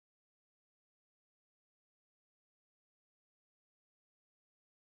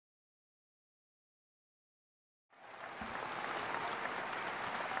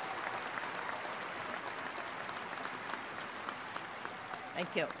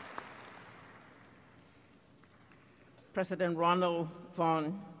Thank you. President Ronald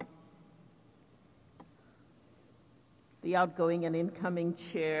Vaughn, the outgoing and incoming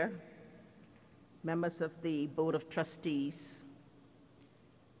chair, members of the Board of Trustees,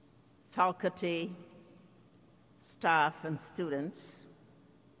 faculty, staff, and students,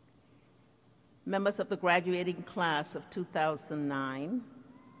 members of the graduating class of 2009,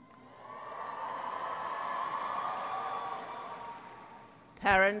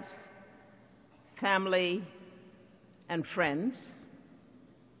 parents, family, and friends,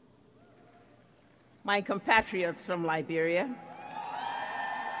 my compatriots from Liberia,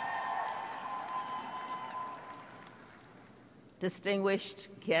 distinguished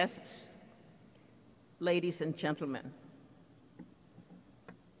guests, ladies and gentlemen.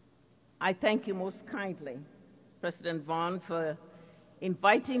 I thank you most kindly, President Vaughn, for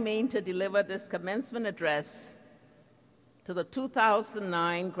inviting me to deliver this commencement address to the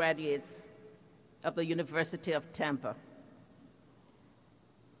 2009 graduates of the University of Tampa.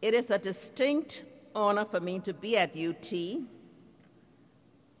 It is a distinct honor for me to be at UT,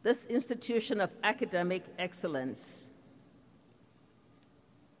 this institution of academic excellence,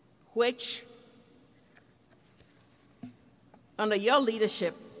 which, under your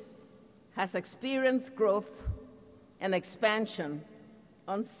leadership, has experienced growth and expansion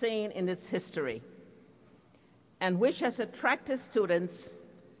unseen in its history, and which has attracted students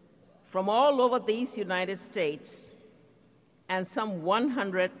from all over these United States and some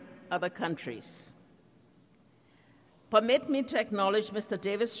 100 other countries. Permit me to acknowledge Mr.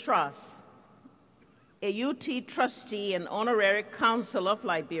 David Strauss, a UT trustee and honorary council of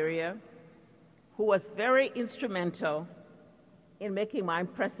Liberia, who was very instrumental in making my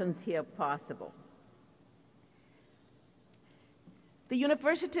presence here possible. The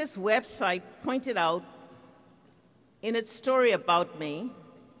university's website pointed out in its story about me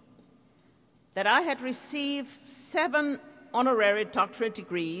that I had received 7 honorary doctorate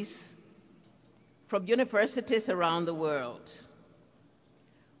degrees from universities around the world.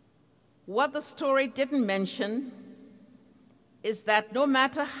 What the story didn't mention is that no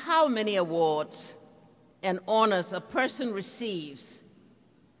matter how many awards and honors a person receives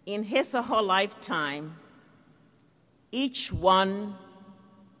in his or her lifetime, each one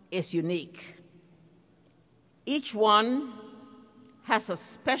is unique. Each one has a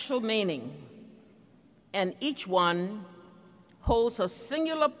special meaning, and each one holds a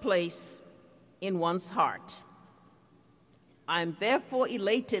singular place in one's heart. I am therefore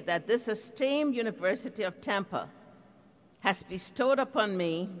elated that this esteemed University of Tampa has bestowed upon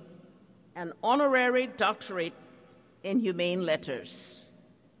me an honorary doctorate in humane letters.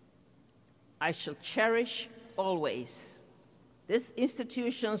 I shall cherish always this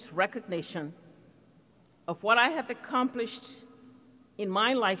institution's recognition of what I have accomplished in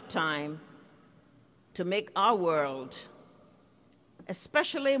my lifetime to make our world,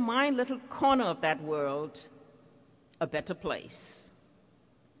 especially my little corner of that world, a better place.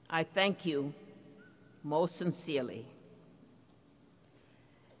 I thank you most sincerely.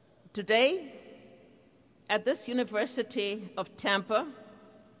 Today, at this University of Tampa,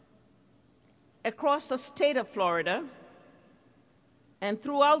 across the state of Florida, and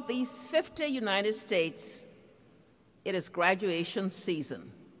throughout these 50 United States, it is graduation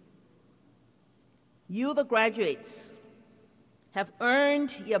season. You, the graduates, have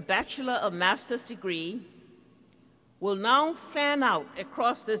earned your bachelor or master's degree, will now fan out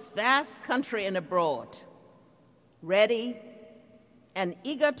across this vast country and abroad, ready and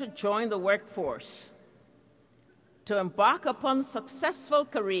eager to join the workforce, to embark upon successful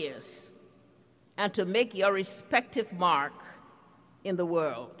careers, and to make your respective mark in the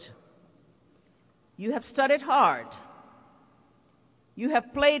world. You have studied hard. You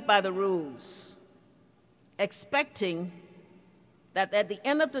have played by the rules, expecting that at the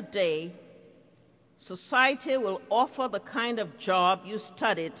end of the day, society will offer the kind of job you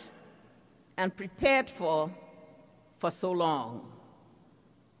studied and prepared for so long.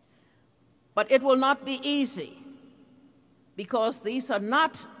 But it will not be easy, because these are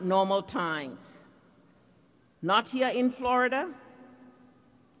not normal times, not here in Florida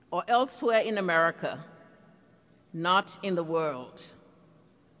or elsewhere in America, not in the world.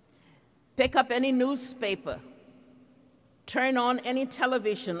 Pick up any newspaper, turn on any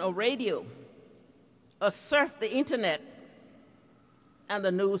television or radio, or surf the internet, and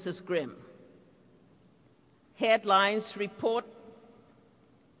the news is grim. Headlines report,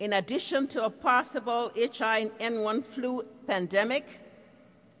 in addition to a possible H1N1 flu pandemic,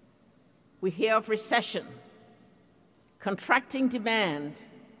 we hear of recession, contracting demand,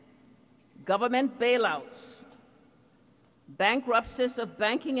 government bailouts, bankruptcies of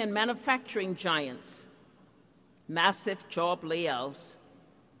banking and manufacturing giants, massive job layoffs,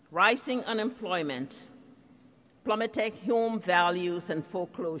 rising unemployment, plummeting home values, and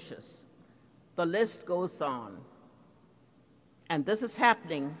foreclosures. The list goes on. And this is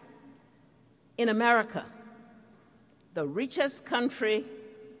happening in America, the richest country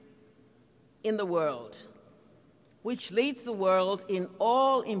in the world, which leads the world in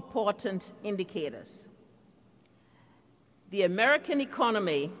all important indicators. The American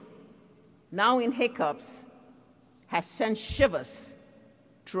economy, now in hiccups, has sent shivers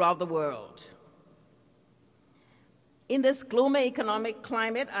throughout the world. In this gloomy economic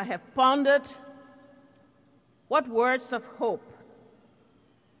climate, I have pondered what words of hope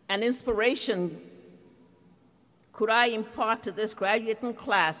and inspiration could I impart to this graduating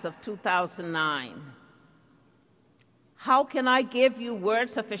class of 2009? How can I give you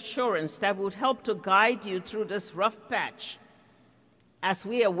words of assurance that would help to guide you through this rough patch as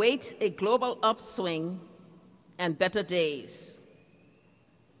we await a global upswing and better days?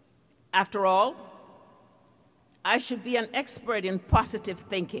 After all, I should be an expert in positive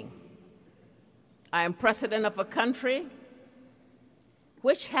thinking. I am president of a country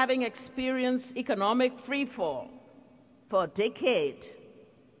which, having experienced economic freefall for a decade,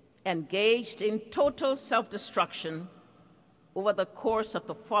 engaged in total self-destruction over the course of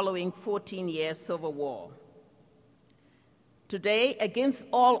the following 14-year civil war. Today, against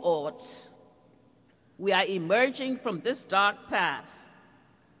all odds, we are emerging from this dark path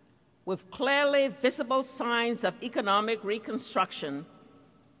with clearly visible signs of economic reconstruction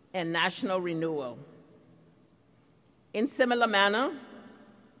and national renewal. In similar manner,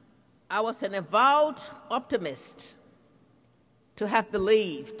 I was an avowed optimist to have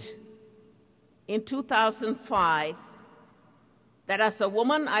believed in 2005 that as a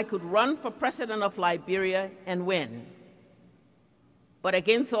woman I could run for President of Liberia and win. But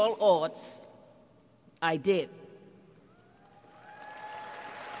against all odds, I did.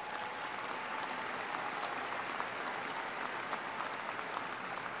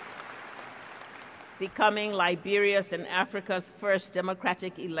 Becoming Liberia's and Africa's first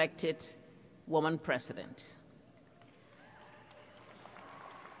democratic elected woman president.